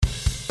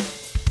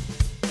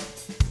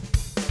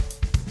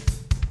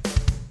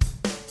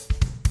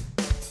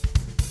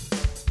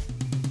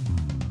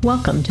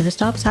Welcome to the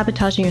Stop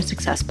Sabotaging Your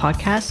Success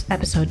podcast,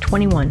 episode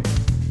 21.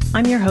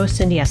 I'm your host,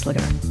 Cindy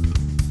Esliger.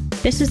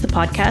 This is the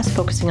podcast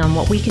focusing on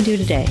what we can do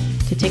today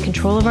to take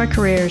control of our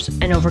careers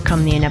and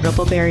overcome the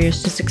inevitable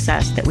barriers to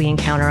success that we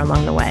encounter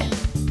along the way.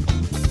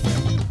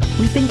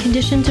 We've been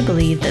conditioned to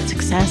believe that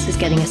success is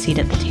getting a seat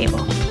at the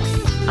table.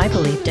 I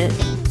believed it.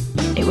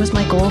 It was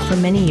my goal for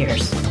many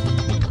years.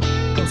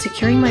 In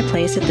securing my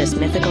place at this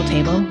mythical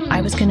table,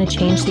 I was going to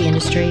change the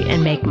industry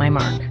and make my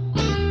mark.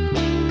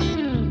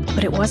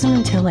 But it wasn't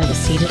until I was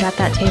seated at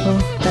that table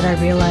that I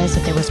realized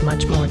that there was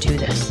much more to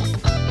this.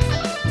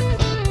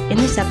 In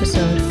this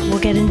episode,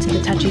 we'll get into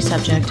the touchy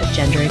subject of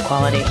gender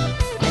equality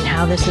and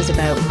how this is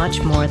about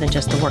much more than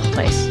just the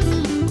workplace.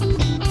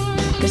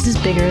 This is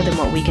bigger than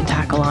what we can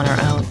tackle on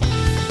our own.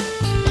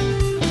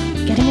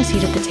 Getting a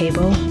seat at the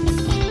table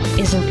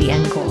isn't the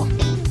end goal.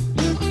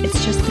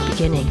 It's just the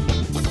beginning.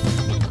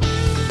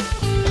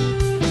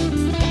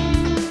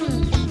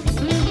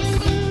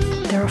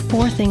 There are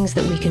 4 things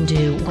that we can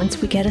do once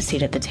we get a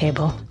seat at the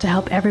table to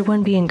help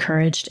everyone be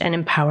encouraged and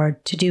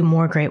empowered to do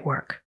more great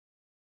work.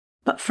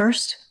 But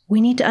first,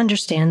 we need to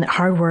understand that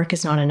hard work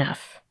is not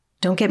enough.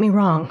 Don't get me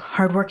wrong,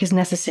 hard work is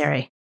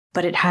necessary,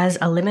 but it has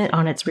a limit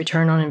on its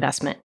return on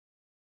investment.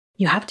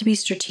 You have to be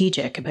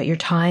strategic about your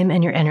time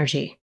and your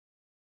energy,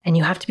 and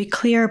you have to be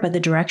clear about the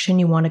direction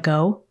you want to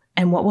go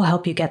and what will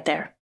help you get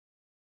there.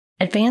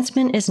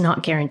 Advancement is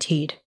not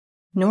guaranteed,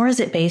 nor is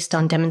it based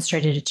on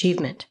demonstrated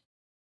achievement.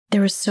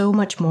 There is so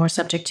much more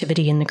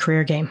subjectivity in the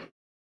career game.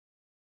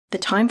 The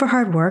time for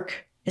hard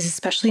work is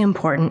especially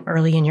important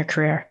early in your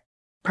career,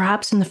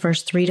 perhaps in the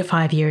first 3 to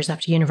 5 years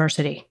after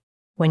university,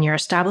 when you're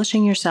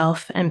establishing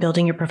yourself and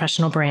building your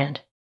professional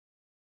brand.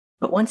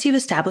 But once you've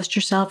established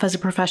yourself as a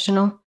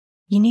professional,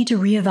 you need to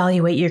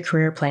reevaluate your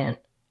career plan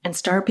and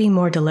start being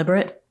more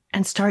deliberate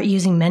and start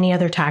using many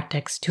other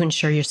tactics to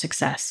ensure your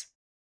success.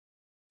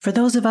 For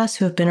those of us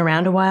who have been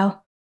around a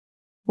while,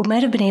 we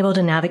might have been able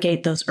to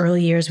navigate those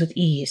early years with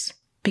ease,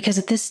 because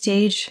at this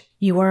stage,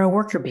 you are a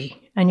worker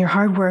bee, and your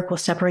hard work will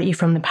separate you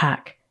from the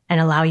pack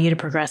and allow you to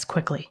progress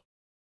quickly.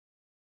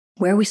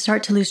 Where we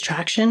start to lose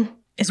traction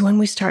is when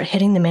we start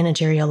hitting the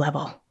managerial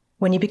level,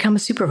 when you become a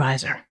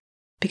supervisor,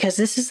 because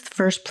this is the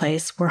first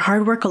place where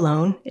hard work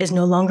alone is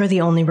no longer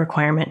the only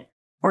requirement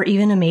or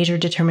even a major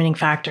determining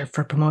factor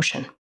for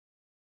promotion.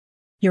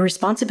 Your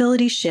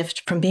responsibilities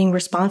shift from being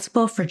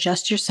responsible for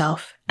just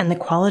yourself and the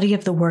quality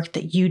of the work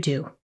that you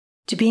do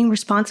to being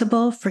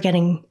responsible for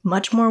getting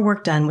much more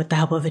work done with the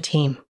help of a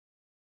team.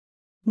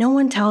 No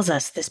one tells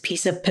us this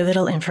piece of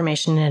pivotal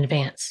information in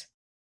advance.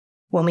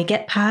 When we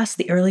get past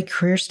the early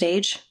career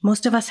stage,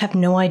 most of us have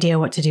no idea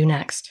what to do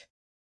next,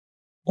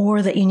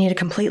 or that you need a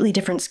completely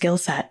different skill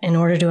set in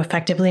order to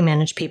effectively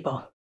manage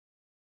people.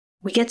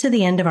 We get to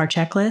the end of our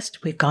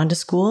checklist, we've gone to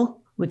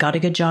school, we got a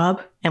good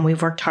job, and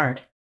we've worked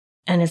hard.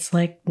 And it's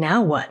like,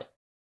 now what?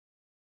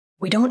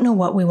 We don't know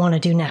what we want to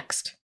do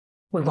next.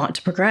 We want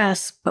to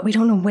progress, but we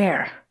don't know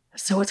where,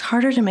 so it's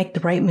harder to make the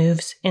right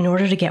moves in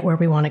order to get where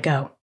we want to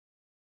go.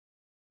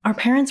 Our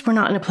parents were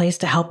not in a place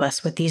to help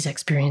us with these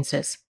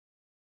experiences.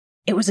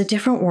 It was a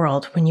different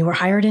world when you were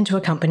hired into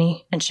a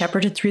company and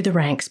shepherded through the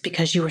ranks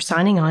because you were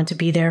signing on to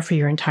be there for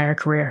your entire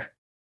career.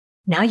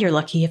 Now you're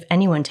lucky if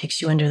anyone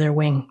takes you under their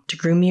wing to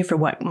groom you for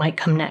what might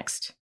come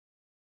next.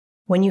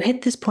 When you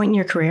hit this point in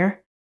your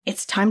career,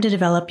 it's time to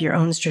develop your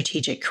own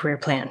strategic career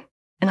plan,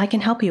 and I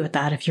can help you with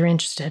that if you're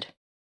interested.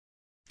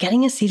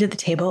 Getting a seat at the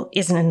table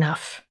isn't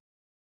enough,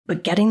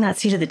 but getting that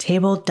seat at the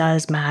table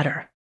does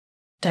matter.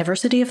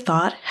 Diversity of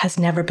thought has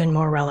never been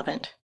more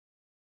relevant.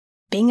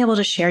 Being able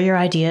to share your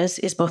ideas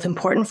is both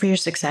important for your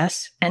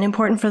success and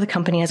important for the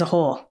company as a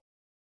whole.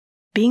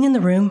 Being in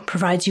the room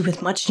provides you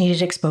with much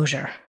needed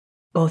exposure,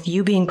 both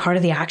you being part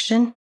of the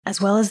action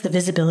as well as the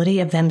visibility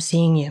of them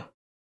seeing you.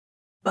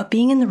 But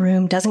being in the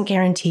room doesn't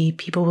guarantee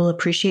people will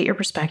appreciate your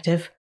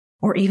perspective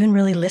or even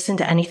really listen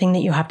to anything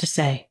that you have to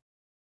say.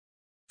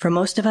 For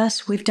most of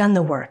us, we've done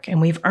the work and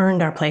we've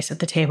earned our place at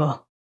the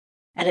table.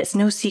 And it's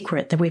no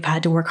secret that we've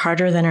had to work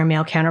harder than our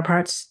male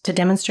counterparts to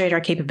demonstrate our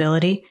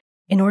capability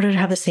in order to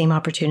have the same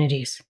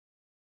opportunities.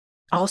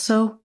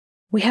 Also,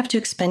 we have to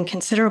expend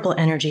considerable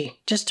energy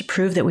just to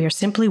prove that we are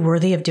simply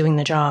worthy of doing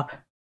the job.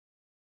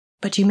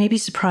 But you may be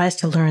surprised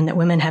to learn that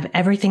women have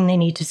everything they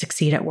need to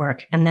succeed at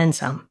work, and then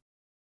some.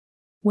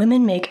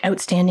 Women make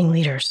outstanding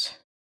leaders.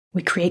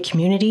 We create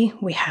community,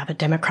 we have a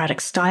democratic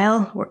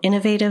style, we're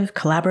innovative,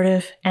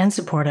 collaborative, and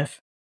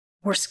supportive.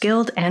 We're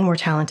skilled and we're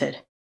talented.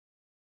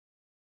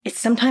 It's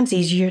sometimes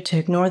easier to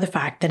ignore the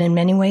fact that in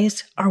many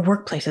ways, our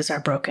workplaces are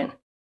broken.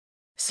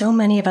 So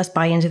many of us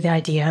buy into the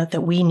idea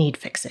that we need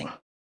fixing.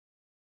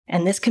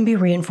 And this can be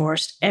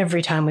reinforced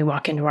every time we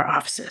walk into our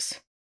offices.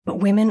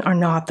 But women are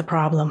not the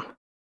problem.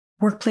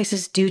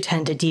 Workplaces do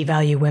tend to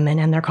devalue women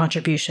and their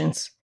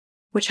contributions,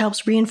 which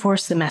helps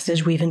reinforce the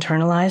message we've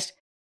internalized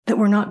that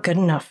we're not good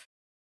enough.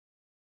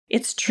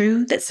 It's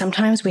true that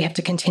sometimes we have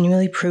to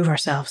continually prove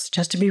ourselves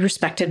just to be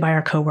respected by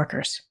our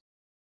coworkers.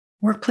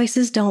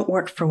 Workplaces don't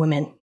work for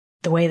women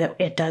the way that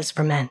it does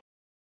for men.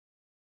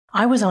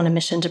 I was on a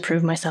mission to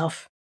prove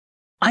myself.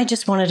 I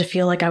just wanted to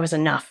feel like I was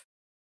enough.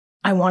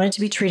 I wanted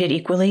to be treated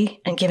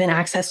equally and given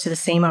access to the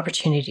same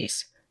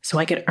opportunities so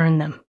I could earn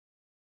them.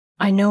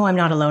 I know I'm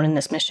not alone in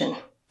this mission.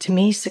 To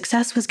me,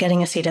 success was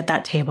getting a seat at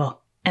that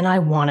table, and I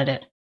wanted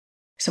it.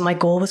 So my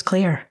goal was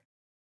clear.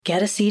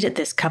 Get a seat at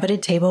this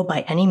coveted table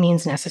by any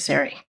means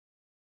necessary.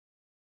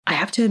 I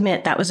have to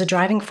admit that was a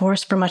driving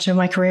force for much of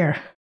my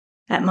career.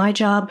 At my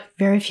job,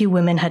 very few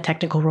women had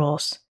technical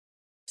roles.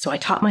 So I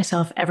taught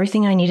myself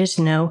everything I needed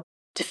to know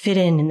to fit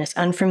in this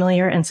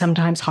unfamiliar and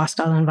sometimes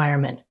hostile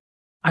environment.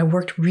 I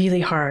worked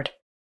really hard.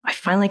 I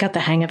finally got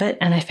the hang of it,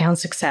 and I found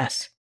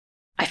success.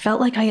 I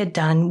felt like I had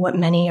done what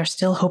many are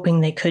still hoping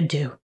they could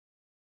do.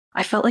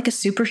 I felt like a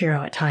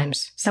superhero at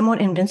times,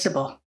 somewhat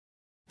invincible.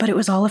 But it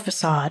was all a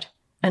facade,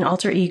 an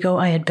alter ego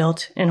I had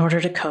built in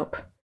order to cope.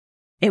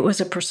 It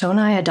was a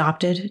persona I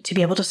adopted to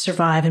be able to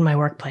survive in my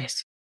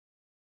workplace.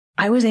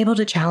 I was able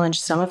to challenge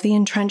some of the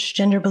entrenched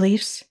gender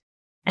beliefs,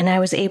 and I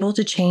was able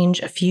to change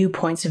a few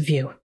points of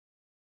view.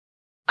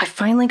 I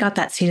finally got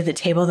that seat at the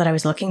table that I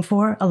was looking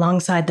for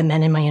alongside the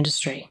men in my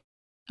industry.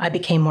 I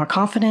became more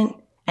confident,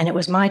 and it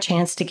was my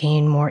chance to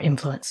gain more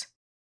influence.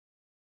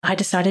 I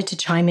decided to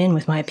chime in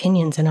with my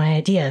opinions and my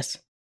ideas,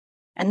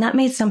 and that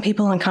made some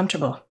people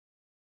uncomfortable.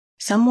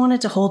 Some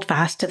wanted to hold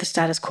fast to the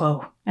status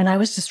quo, and I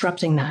was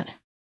disrupting that.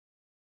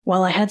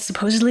 While I had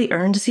supposedly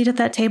earned a seat at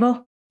that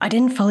table, I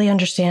didn't fully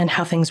understand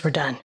how things were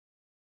done.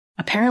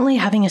 Apparently,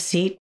 having a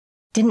seat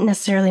didn't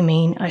necessarily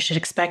mean I should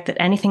expect that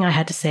anything I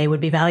had to say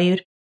would be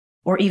valued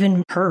or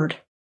even heard.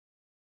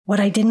 What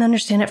I didn't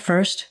understand at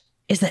first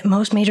is that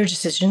most major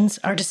decisions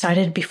are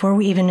decided before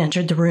we even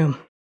entered the room.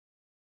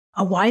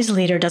 A wise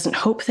leader doesn't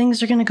hope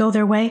things are going to go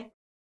their way.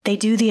 They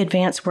do the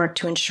advance work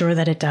to ensure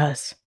that it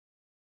does.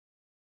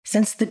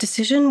 Since the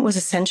decision was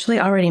essentially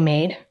already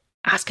made,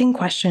 asking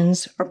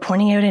questions or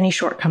pointing out any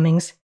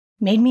shortcomings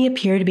made me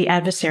appear to be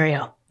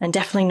adversarial and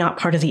definitely not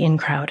part of the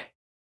in-crowd.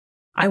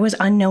 I was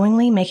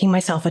unknowingly making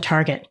myself a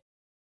target.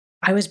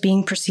 I was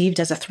being perceived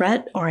as a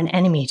threat or an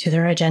enemy to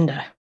their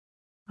agenda.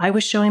 I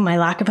was showing my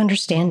lack of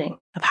understanding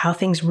of how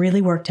things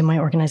really worked in my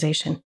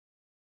organization.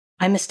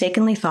 I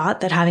mistakenly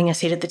thought that having a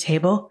seat at the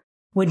table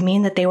would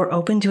mean that they were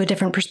open to a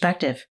different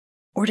perspective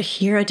or to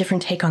hear a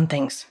different take on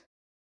things.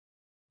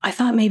 I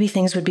thought maybe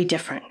things would be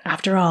different.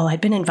 After all,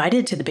 I'd been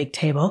invited to the big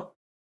table,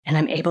 and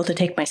I'm able to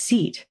take my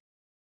seat.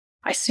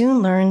 I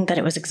soon learned that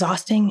it was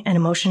exhausting and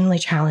emotionally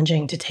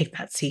challenging to take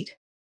that seat.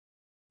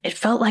 It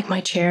felt like my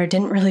chair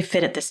didn't really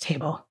fit at this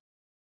table.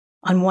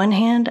 On one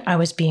hand, I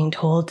was being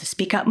told to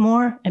speak up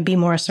more and be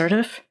more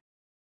assertive.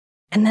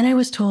 And then I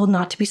was told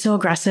not to be so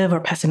aggressive or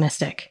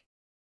pessimistic.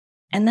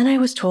 And then I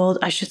was told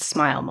I should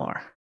smile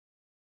more.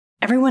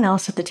 Everyone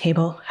else at the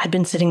table had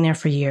been sitting there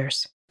for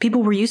years.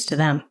 People were used to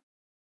them.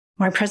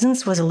 My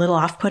presence was a little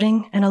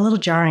off-putting and a little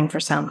jarring for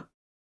some.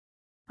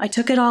 I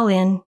took it all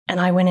in, and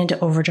I went into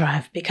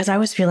overdrive because I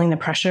was feeling the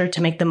pressure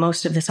to make the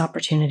most of this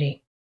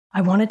opportunity.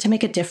 I wanted to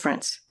make a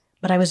difference,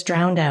 but I was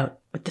drowned out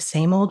with the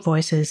same old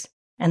voices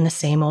and the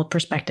same old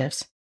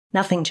perspectives.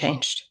 Nothing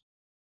changed.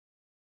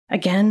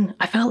 Again,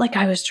 I felt like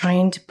I was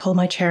trying to pull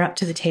my chair up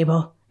to the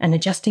table and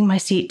adjusting my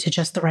seat to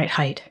just the right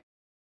height.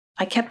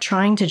 I kept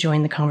trying to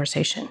join the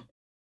conversation.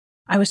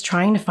 I was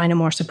trying to find a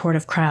more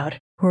supportive crowd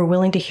who were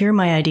willing to hear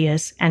my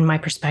ideas and my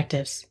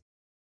perspectives.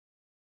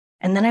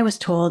 And then I was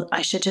told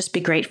I should just be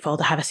grateful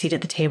to have a seat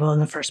at the table in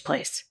the first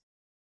place.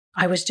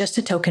 I was just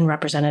a token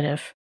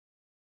representative.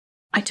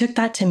 I took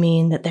that to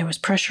mean that there was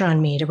pressure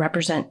on me to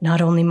represent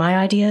not only my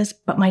ideas,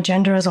 but my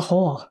gender as a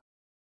whole.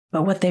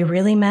 But what they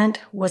really meant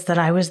was that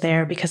I was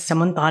there because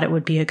someone thought it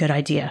would be a good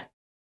idea.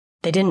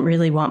 They didn't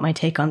really want my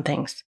take on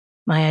things.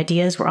 My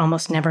ideas were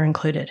almost never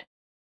included.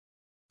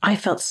 I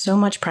felt so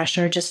much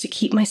pressure just to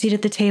keep my seat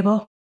at the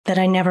table that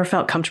I never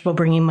felt comfortable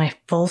bringing my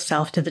full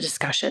self to the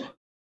discussion.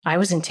 I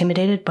was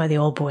intimidated by the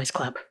old boys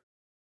club.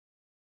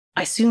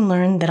 I soon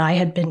learned that I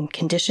had been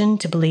conditioned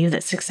to believe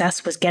that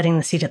success was getting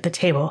the seat at the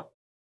table.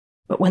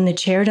 But when the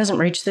chair doesn't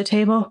reach the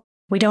table,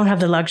 we don't have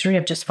the luxury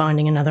of just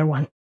finding another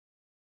one.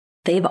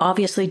 They've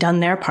obviously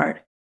done their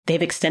part.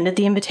 They've extended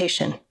the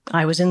invitation.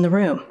 I was in the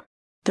room.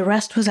 The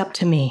rest was up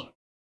to me.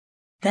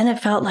 Then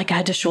it felt like I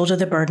had to shoulder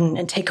the burden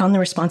and take on the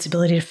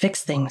responsibility to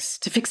fix things,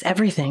 to fix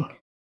everything.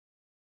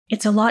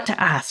 It's a lot to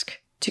ask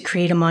to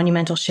create a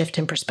monumental shift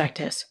in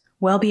perspectives,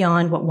 well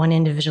beyond what one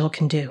individual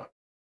can do.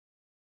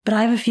 But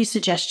I have a few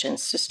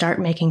suggestions to start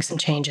making some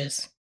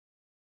changes.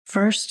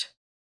 First,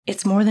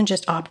 it's more than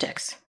just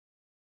optics.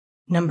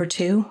 Number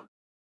 2,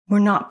 we're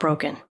not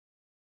broken.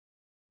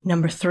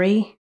 Number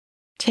 3,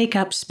 take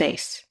up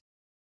space.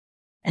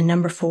 And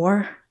number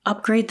 4,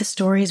 upgrade the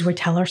stories we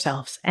tell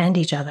ourselves and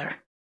each other.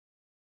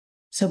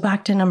 So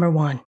back to number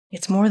 1,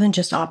 it's more than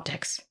just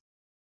optics.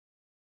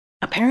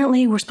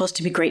 Apparently, we're supposed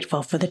to be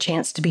grateful for the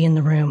chance to be in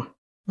the room,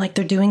 like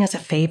they're doing us a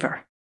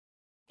favor.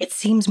 It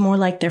seems more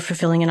like they're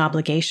fulfilling an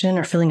obligation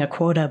or filling a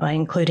quota by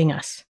including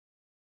us.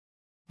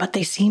 But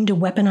they seem to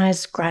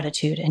weaponize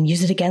gratitude and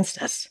use it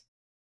against us.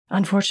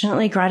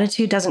 Unfortunately,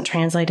 gratitude doesn't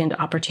translate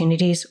into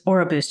opportunities or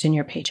a boost in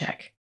your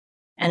paycheck.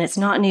 And it's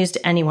not news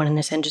to anyone in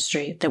this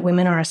industry that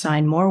women are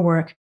assigned more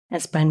work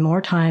and spend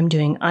more time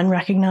doing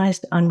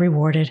unrecognized,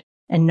 unrewarded,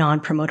 and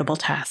non-promotable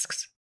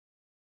tasks.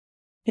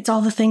 It's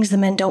all the things the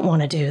men don't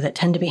want to do that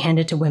tend to be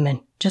handed to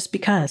women just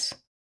because.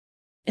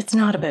 It's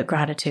not about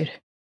gratitude.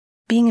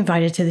 Being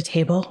invited to the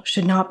table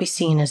should not be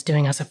seen as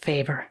doing us a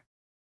favor.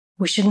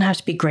 We shouldn't have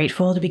to be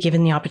grateful to be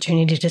given the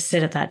opportunity to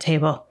sit at that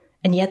table,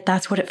 and yet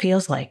that's what it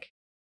feels like.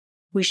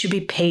 We should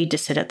be paid to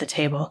sit at the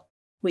table.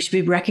 We should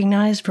be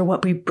recognized for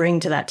what we bring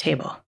to that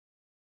table.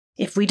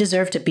 If we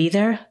deserve to be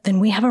there, then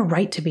we have a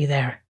right to be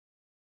there.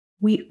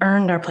 We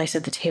earned our place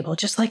at the table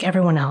just like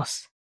everyone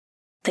else.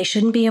 They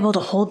shouldn't be able to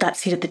hold that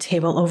seat at the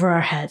table over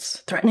our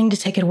heads, threatening to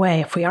take it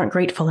away if we aren't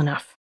grateful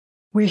enough.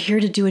 We're here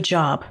to do a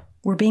job.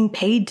 We're being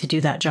paid to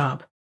do that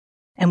job.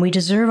 And we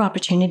deserve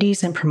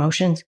opportunities and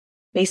promotions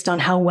based on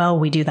how well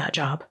we do that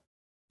job.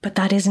 But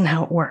that isn't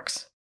how it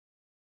works.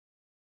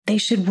 They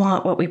should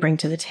want what we bring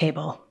to the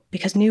table,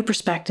 because new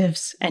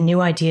perspectives and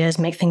new ideas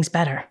make things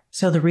better,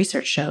 so the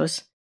research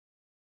shows.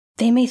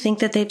 They may think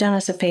that they've done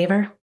us a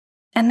favor,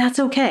 and that's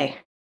okay.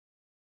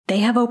 They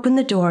have opened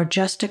the door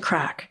just a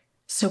crack,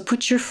 so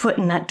put your foot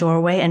in that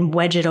doorway and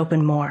wedge it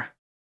open more.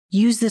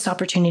 Use this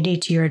opportunity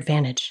to your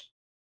advantage.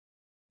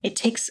 It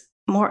takes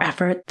more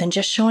effort than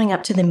just showing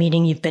up to the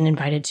meeting you've been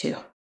invited to.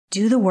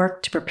 Do the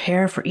work to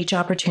prepare for each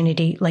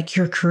opportunity like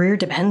your career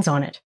depends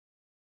on it.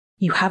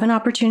 You have an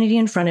opportunity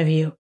in front of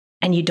you,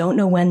 and you don't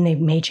know when they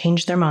may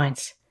change their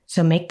minds,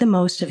 so make the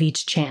most of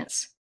each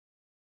chance.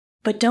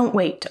 But don't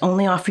wait to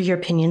only offer your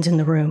opinions in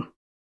the room.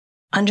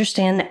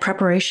 Understand that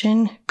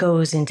preparation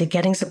goes into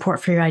getting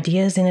support for your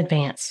ideas in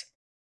advance.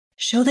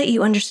 Show that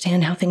you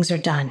understand how things are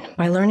done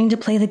by learning to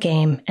play the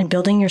game and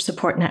building your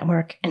support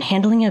network and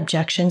handling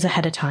objections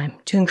ahead of time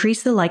to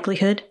increase the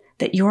likelihood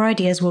that your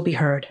ideas will be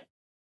heard.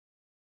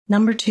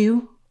 Number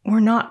 2,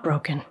 we're not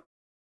broken.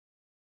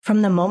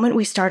 From the moment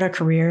we start our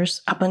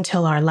careers up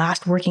until our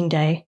last working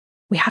day,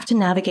 we have to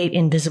navigate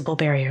invisible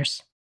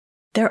barriers.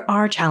 There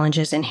are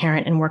challenges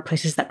inherent in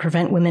workplaces that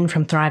prevent women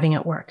from thriving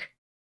at work.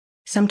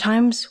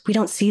 Sometimes we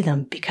don't see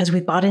them because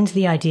we've bought into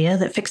the idea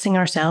that fixing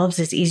ourselves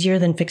is easier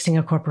than fixing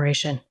a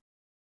corporation.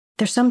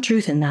 There's some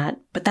truth in that,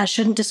 but that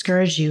shouldn't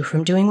discourage you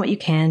from doing what you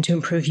can to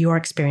improve your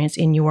experience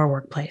in your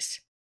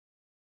workplace.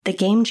 The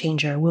game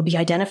changer will be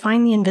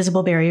identifying the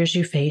invisible barriers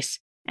you face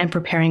and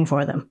preparing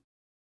for them.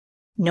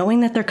 Knowing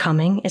that they're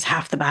coming is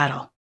half the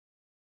battle.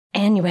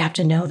 And you have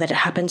to know that it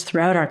happens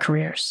throughout our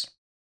careers.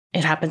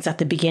 It happens at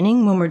the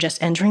beginning when we're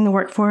just entering the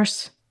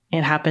workforce.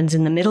 It happens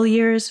in the middle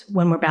years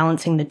when we're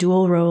balancing the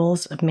dual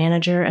roles of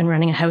manager and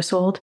running a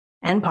household,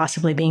 and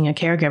possibly being a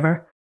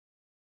caregiver.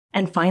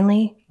 And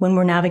finally, when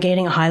we're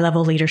navigating a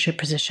high-level leadership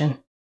position.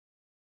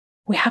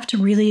 We have to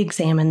really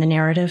examine the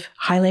narrative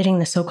highlighting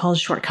the so-called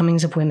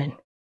shortcomings of women.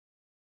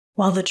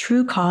 While the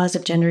true cause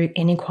of gender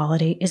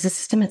inequality is the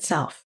system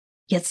itself,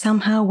 yet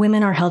somehow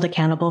women are held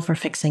accountable for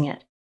fixing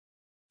it.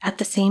 At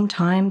the same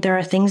time, there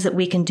are things that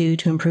we can do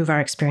to improve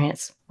our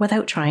experience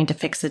without trying to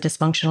fix the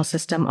dysfunctional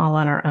system all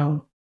on our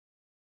own.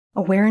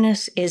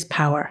 Awareness is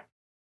power.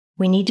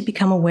 We need to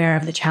become aware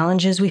of the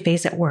challenges we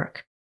face at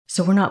work,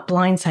 so we're not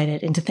blindsided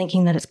into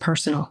thinking that it's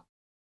personal.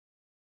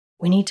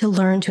 We need to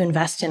learn to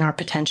invest in our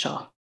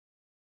potential.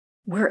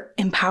 We're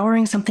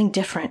empowering something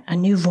different, a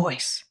new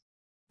voice.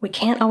 We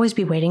can't always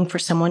be waiting for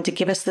someone to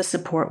give us the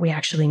support we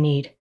actually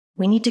need.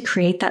 We need to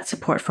create that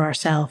support for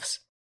ourselves.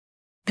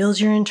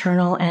 Build your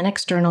internal and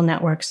external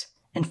networks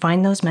and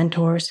find those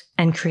mentors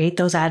and create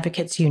those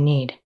advocates you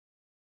need.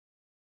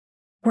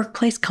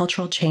 Workplace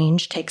cultural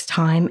change takes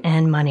time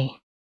and money.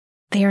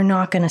 They are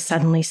not going to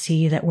suddenly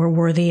see that we're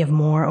worthy of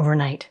more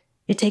overnight.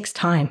 It takes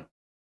time.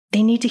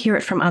 They need to hear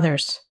it from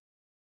others.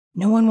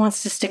 No one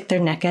wants to stick their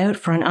neck out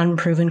for an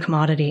unproven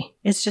commodity.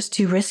 It's just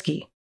too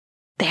risky.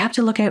 They have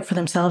to look out for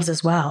themselves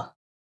as well.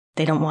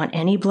 They don't want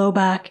any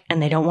blowback,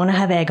 and they don't want to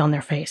have egg on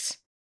their face.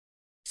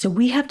 So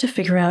we have to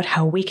figure out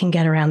how we can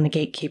get around the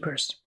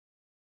gatekeepers.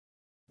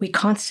 We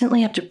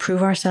constantly have to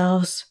prove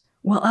ourselves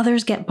while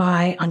others get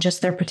by on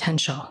just their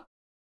potential.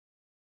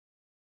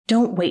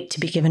 Don't wait to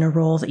be given a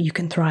role that you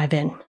can thrive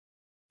in.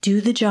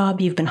 Do the job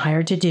you've been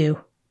hired to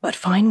do, but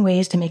find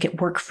ways to make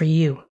it work for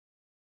you.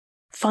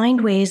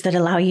 Find ways that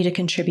allow you to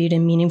contribute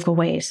in meaningful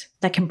ways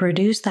that can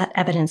produce that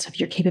evidence of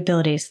your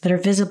capabilities that are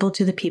visible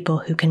to the people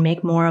who can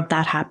make more of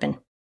that happen.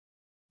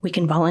 We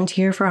can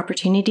volunteer for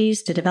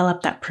opportunities to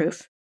develop that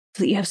proof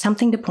so that you have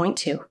something to point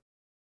to.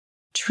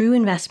 True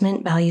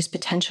investment values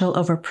potential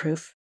over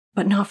proof,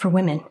 but not for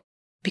women,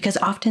 because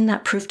often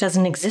that proof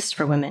doesn't exist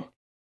for women.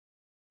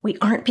 We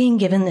aren't being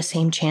given the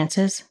same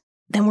chances,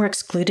 then we're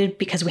excluded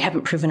because we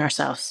haven't proven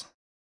ourselves.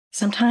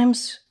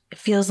 Sometimes it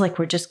feels like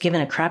we're just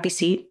given a crappy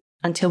seat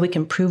until we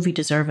can prove we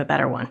deserve a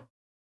better one.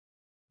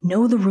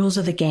 Know the rules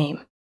of the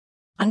game.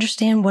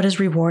 Understand what is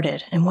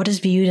rewarded and what is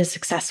viewed as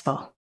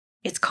successful.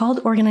 It's called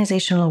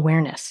organizational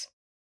awareness,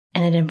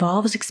 and it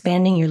involves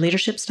expanding your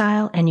leadership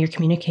style and your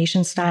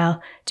communication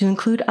style to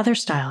include other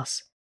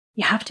styles.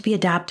 You have to be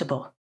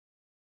adaptable.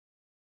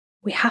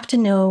 We have to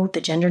know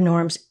the gender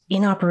norms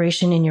in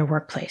operation in your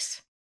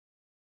workplace.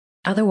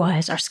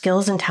 Otherwise, our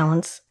skills and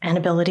talents and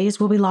abilities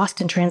will be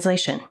lost in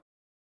translation.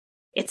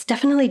 It's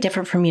definitely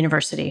different from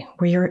university,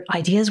 where your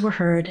ideas were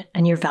heard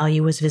and your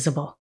value was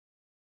visible.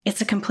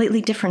 It's a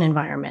completely different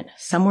environment.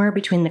 Somewhere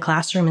between the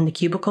classroom and the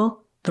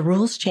cubicle, the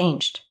rules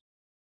changed.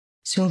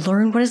 So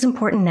learn what is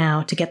important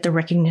now to get the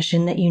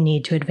recognition that you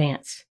need to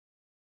advance.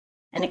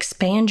 And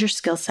expand your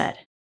skill set.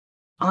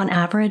 On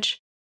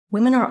average,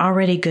 women are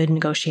already good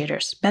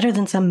negotiators, better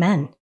than some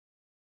men.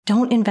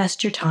 Don't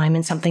invest your time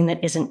in something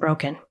that isn't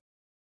broken.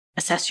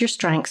 Assess your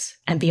strengths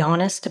and be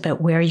honest about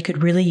where you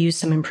could really use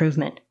some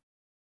improvement.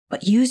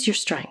 But use your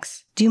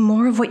strengths. Do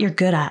more of what you're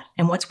good at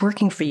and what's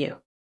working for you.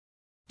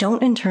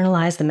 Don't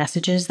internalize the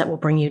messages that will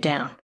bring you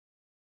down.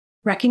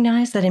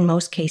 Recognize that in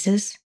most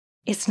cases,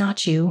 it's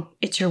not you,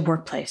 it's your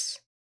workplace.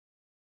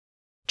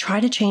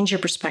 Try to change your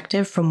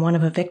perspective from one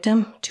of a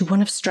victim to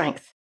one of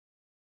strength.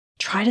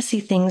 Try to see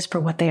things for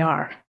what they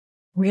are.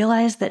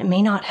 Realize that it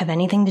may not have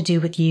anything to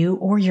do with you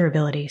or your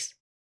abilities.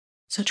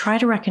 So try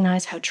to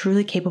recognize how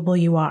truly capable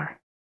you are.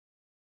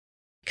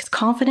 Because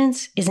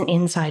confidence is an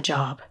inside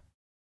job.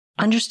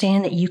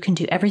 Understand that you can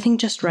do everything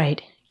just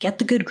right, get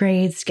the good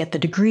grades, get the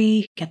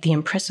degree, get the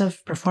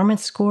impressive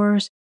performance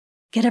scores,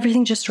 get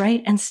everything just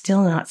right, and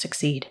still not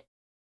succeed.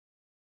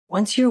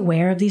 Once you're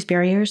aware of these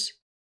barriers,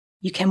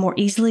 you can more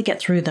easily get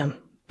through them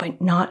by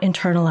not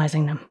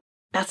internalizing them.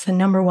 That's the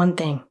number one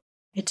thing.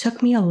 It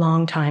took me a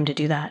long time to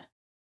do that,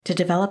 to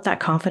develop that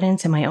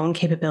confidence in my own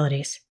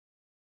capabilities.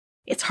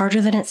 It's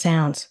harder than it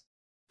sounds,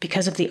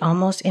 because of the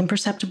almost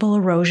imperceptible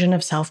erosion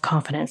of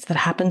self-confidence that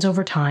happens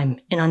over time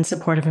in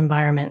unsupportive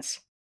environments.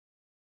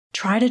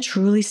 Try to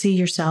truly see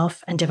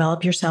yourself and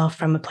develop yourself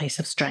from a place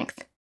of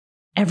strength.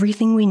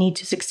 Everything we need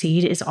to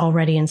succeed is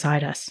already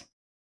inside us.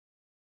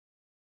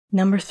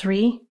 Number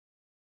 3,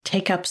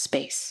 take up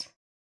space.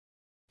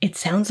 It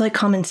sounds like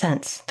common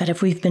sense that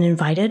if we've been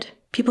invited,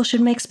 people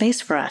should make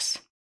space for us.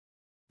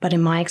 But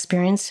in my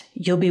experience,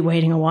 you'll be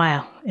waiting a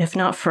while, if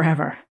not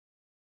forever.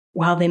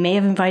 While they may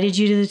have invited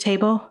you to the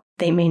table,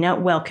 they may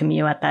not welcome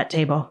you at that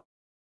table.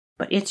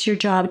 But it's your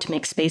job to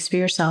make space for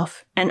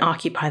yourself and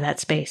occupy that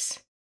space.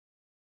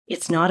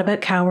 It's not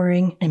about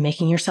cowering and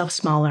making yourself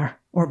smaller,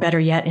 or better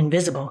yet,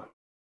 invisible.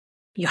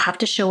 You have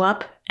to show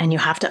up and you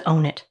have to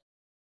own it.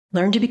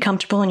 Learn to be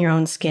comfortable in your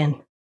own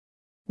skin.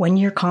 When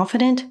you're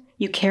confident,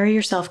 you carry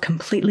yourself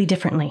completely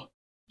differently.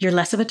 You're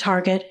less of a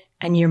target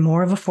and you're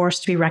more of a force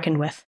to be reckoned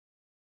with.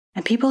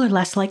 And people are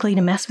less likely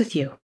to mess with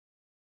you.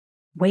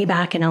 Way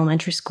back in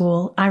elementary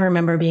school, I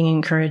remember being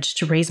encouraged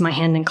to raise my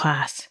hand in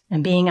class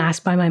and being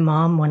asked by my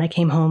mom when I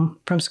came home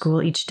from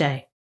school each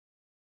day.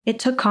 It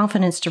took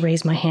confidence to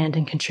raise my hand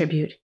and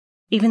contribute.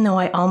 Even though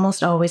I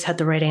almost always had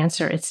the right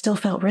answer, it still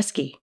felt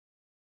risky.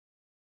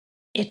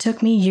 It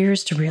took me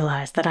years to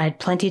realize that I had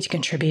plenty to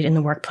contribute in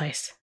the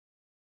workplace.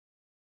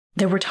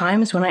 There were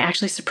times when I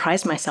actually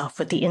surprised myself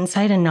with the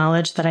insight and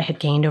knowledge that I had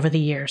gained over the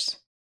years.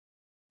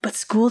 But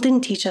school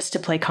didn't teach us to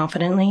play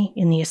confidently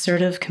in the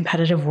assertive,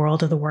 competitive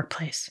world of the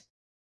workplace.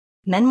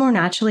 Men more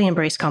naturally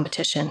embrace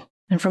competition,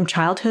 and from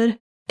childhood,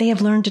 they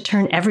have learned to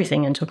turn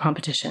everything into a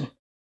competition.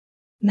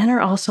 Men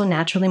are also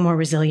naturally more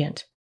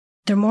resilient.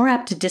 They're more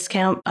apt to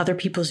discount other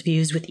people's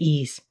views with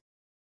ease,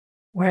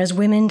 whereas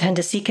women tend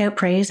to seek out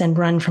praise and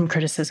run from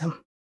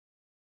criticism.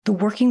 The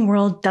working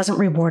world doesn't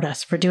reward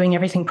us for doing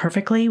everything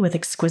perfectly with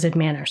exquisite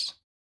manners.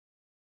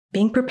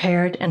 Being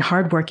prepared and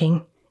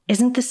hardworking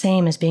isn't the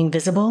same as being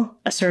visible,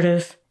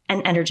 assertive,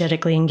 and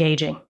energetically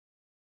engaging.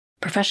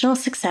 Professional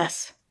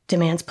success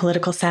demands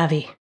political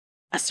savvy,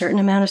 a certain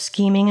amount of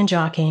scheming and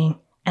jockeying,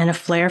 and a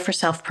flair for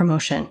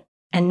self-promotion,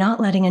 and not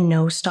letting a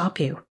no stop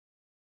you.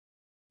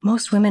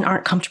 Most women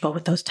aren't comfortable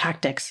with those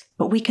tactics,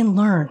 but we can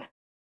learn.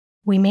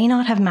 We may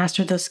not have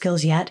mastered those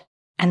skills yet,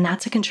 and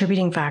that's a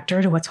contributing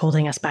factor to what's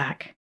holding us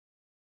back.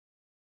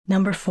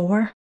 Number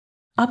 4,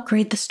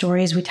 upgrade the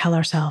stories we tell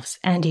ourselves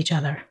and each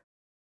other.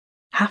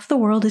 Half the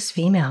world is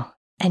female,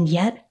 and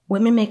yet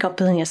women make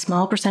up only a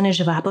small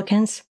percentage of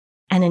applicants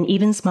and an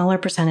even smaller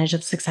percentage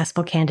of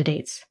successful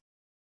candidates.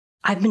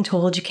 I've been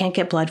told you can't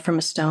get blood from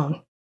a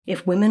stone.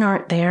 If women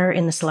aren't there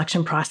in the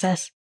selection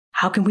process,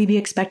 how can we be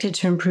expected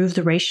to improve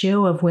the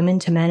ratio of women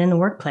to men in the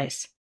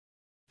workplace?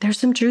 There's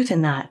some truth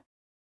in that,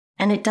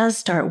 and it does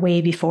start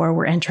way before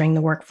we're entering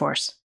the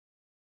workforce.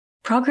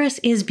 Progress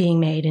is being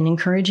made in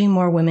encouraging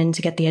more women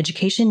to get the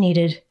education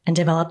needed and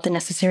develop the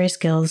necessary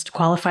skills to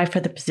qualify for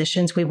the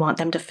positions we want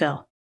them to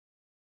fill.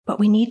 But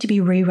we need to be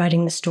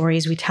rewriting the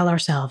stories we tell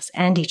ourselves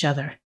and each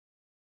other.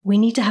 We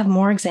need to have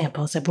more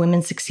examples of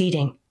women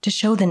succeeding to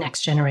show the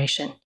next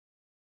generation.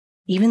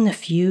 Even the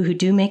few who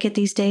do make it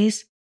these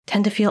days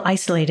tend to feel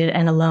isolated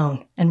and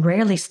alone and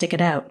rarely stick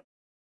it out.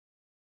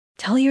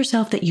 Tell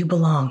yourself that you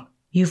belong,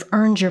 you've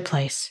earned your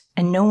place,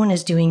 and no one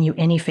is doing you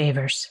any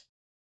favors.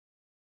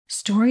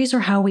 Stories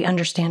are how we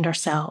understand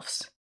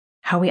ourselves,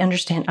 how we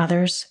understand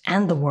others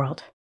and the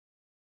world.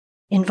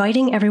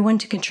 Inviting everyone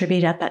to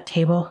contribute at that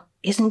table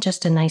isn't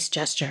just a nice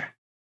gesture.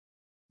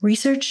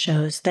 Research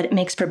shows that it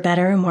makes for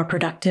better, more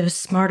productive,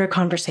 smarter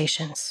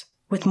conversations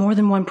with more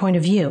than one point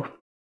of view.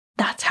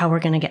 That's how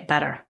we're going to get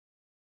better.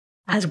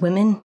 As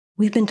women,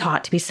 we've been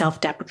taught to be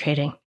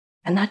self-deprecating,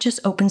 and that just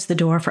opens the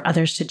door for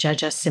others to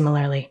judge us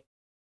similarly.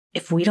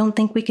 If we don't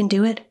think we can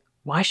do it,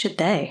 why should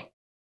they?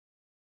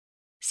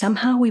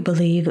 Somehow we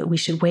believe that we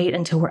should wait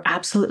until we're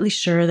absolutely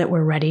sure that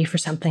we're ready for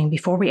something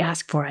before we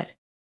ask for it.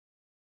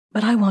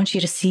 But I want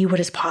you to see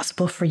what is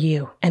possible for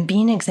you and be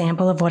an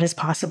example of what is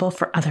possible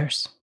for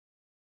others.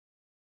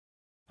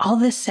 All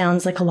this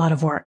sounds like a lot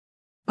of work,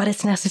 but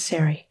it's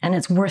necessary and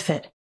it's worth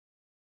it.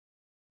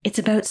 It's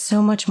about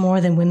so much more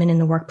than women in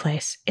the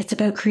workplace. It's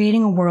about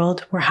creating a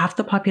world where half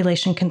the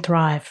population can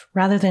thrive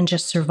rather than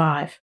just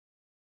survive.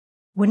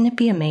 Wouldn't it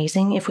be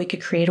amazing if we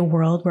could create a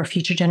world where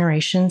future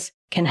generations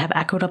can have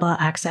equitable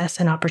access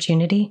and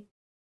opportunity?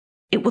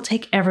 It will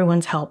take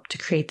everyone's help to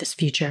create this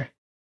future.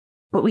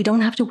 But we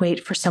don't have to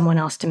wait for someone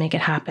else to make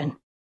it happen.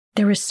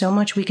 There is so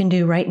much we can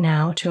do right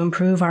now to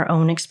improve our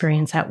own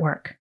experience at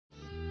work.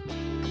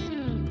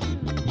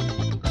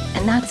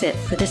 And that's it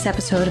for this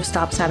episode of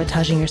Stop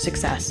Sabotaging Your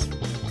Success.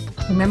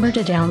 Remember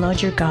to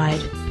download your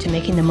guide to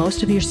making the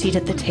most of your seat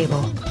at the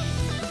table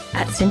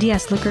at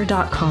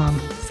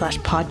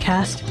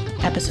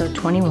cindyeslicker.com/podcast episode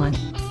 21.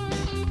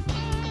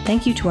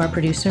 Thank you to our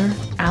producer,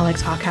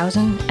 Alex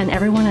Hockhausen, and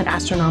everyone at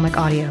Astronomic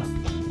Audio.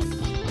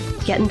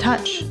 Get in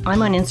touch.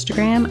 I'm on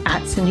Instagram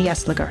at Cindy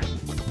Eslicker.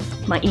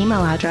 My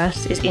email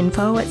address is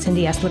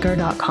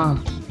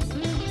info@cindyeslicker.com.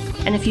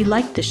 And if you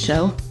liked this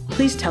show,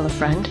 please tell a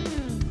friend.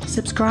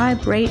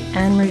 Subscribe, rate,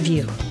 and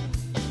review.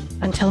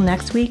 Until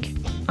next week,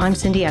 I'm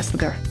Cindy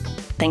Eslicker.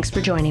 Thanks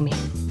for joining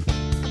me.